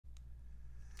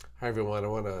Hi everyone, I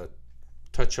want to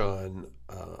touch on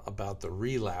about the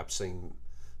relapsing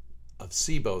of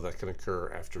SIBO that can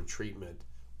occur after treatment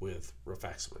with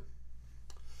Rifaximin.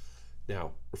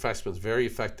 Now, Rifaximin is very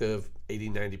effective.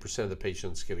 80–90% of the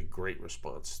patients get a great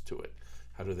response to it.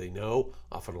 How do they know?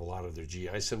 Often a lot of their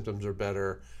GI symptoms are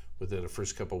better. Within the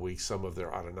first couple of weeks, some of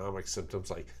their autonomic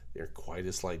symptoms, like they're quite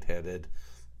as lightheaded,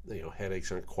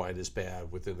 headaches aren't quite as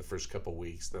bad within the first couple of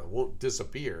weeks. Now, it won't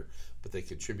disappear, but they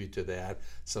contribute to that.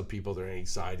 Some people, their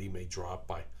anxiety may drop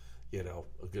by,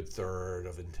 a good third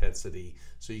of intensity.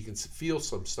 So you can feel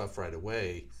some stuff right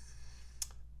away.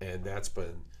 And that's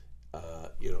been,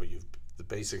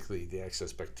 basically the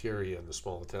excess bacteria in the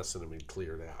small intestine have been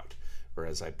cleared out. Or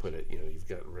as I put it, you've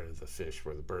gotten rid of the fish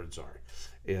where the birds are.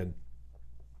 And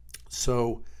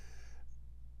so,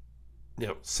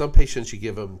 now, some patients, you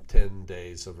give them 10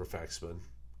 days of Rifaximin,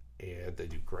 and they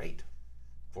do great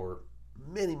for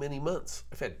many, many months.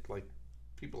 I've had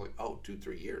people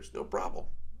 2-3 years, no problem,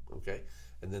 okay?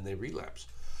 And then they relapse.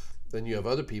 Then you have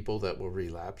other people that will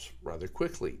relapse rather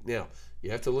quickly. Now, you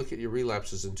have to look at your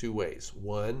relapses in two ways.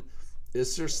 One,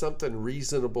 is there something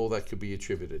reasonable that could be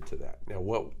attributed to that? Now,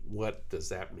 what does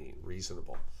that mean,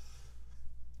 reasonable?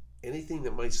 Anything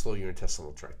that might slow your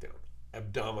intestinal tract down,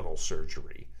 abdominal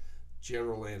surgery,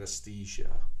 general anesthesia,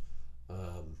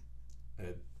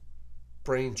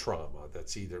 brain trauma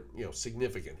that's either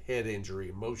significant, head injury,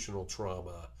 emotional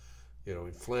trauma,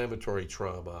 inflammatory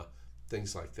trauma,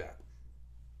 things like that.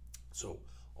 So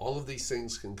all of these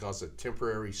things can cause a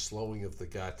temporary slowing of the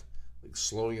gut,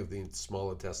 slowing of the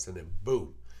small intestine, and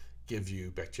boom, give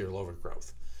you bacterial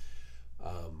overgrowth.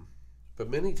 But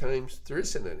many times there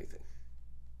isn't anything.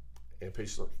 And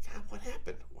patients are like, God, what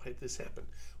happened? Why did this happen?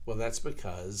 Well, that's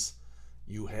because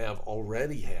you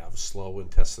already have slow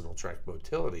intestinal tract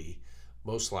motility,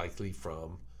 most likely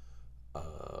from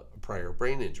a prior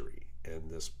brain injury and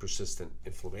this persistent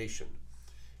inflammation.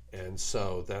 And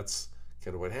so that's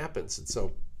kind of what happens. And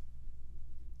so,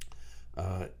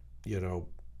 in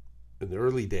the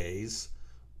early days,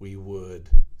 we would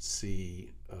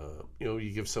see,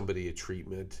 you give somebody a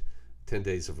treatment, 10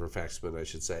 days of Rifaximin, I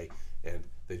should say, and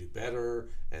they do better,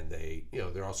 and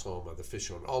they're also on the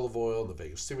fish oil and olive oil and the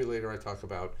vagal stimulator I talk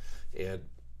about, and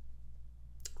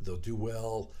they'll do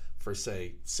well for,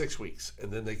 say, 6 weeks, and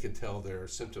then they can tell their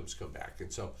symptoms come back.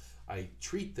 And so I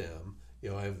treat them,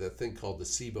 I have that thing called the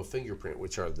SIBO fingerprint,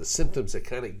 which are the symptoms that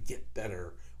kind of get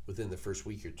better within the first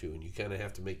week or two, and you kind of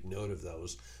have to make note of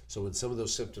those. So when some of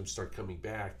those symptoms start coming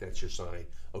back, that's your sign,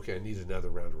 okay, I need another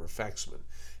round of Rifaximin.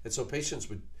 And so patients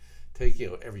would take,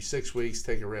 every 6 weeks,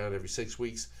 take a round every 6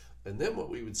 weeks. And then what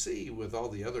we would see with all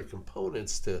the other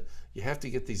components you have to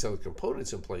get these other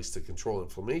components in place to control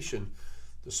inflammation.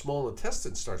 The small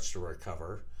intestine starts to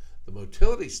recover, the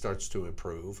motility starts to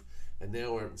improve, and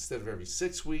now instead of every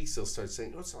 6 weeks, they'll start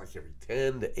saying, it's like every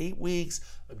 10 to 8 weeks,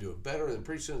 I'm doing better. And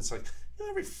pretty soon it's like,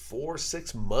 every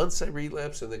 4-6 months I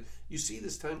relapse. And then you see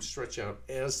this time stretch out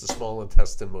as the small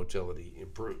intestine motility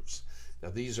improves. Now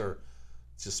these are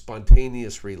just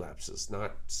spontaneous relapses,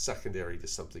 not secondary to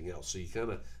something else. So you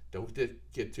kind of don't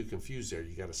get too confused there.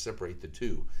 You got to separate the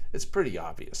two. It's pretty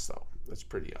obvious, though. It's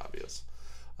pretty obvious.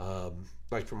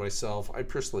 Like for myself, I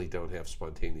personally don't have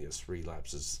spontaneous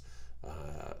relapses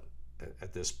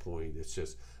at this point. It's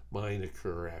just mine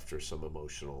occur after some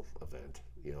emotional event,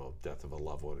 death of a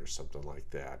loved one or something like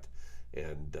that.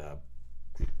 And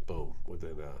boom,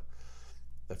 within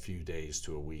a few days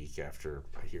to a week after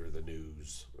I hear the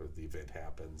news or the event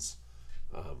happens,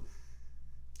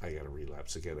 I got to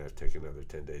relapse again. I have to take another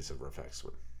 10 days of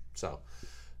Rifaximin. So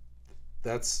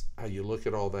that's how you look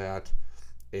at all that.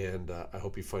 And I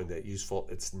hope you find that useful.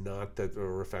 It's not that the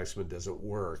Rifaximin doesn't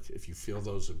work. If you feel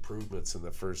those improvements in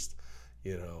the first,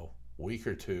 week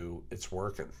or two, it's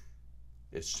working.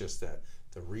 It's just that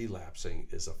the relapsing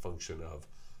is a function of,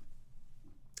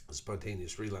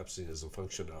 spontaneous relapsing is a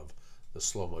function of the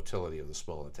slow motility of the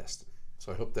small intestine.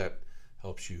 So I hope that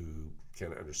helps you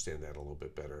kind of understand that a little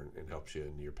bit better and helps you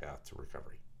in your path to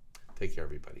recovery. Take care,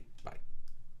 everybody. Bye.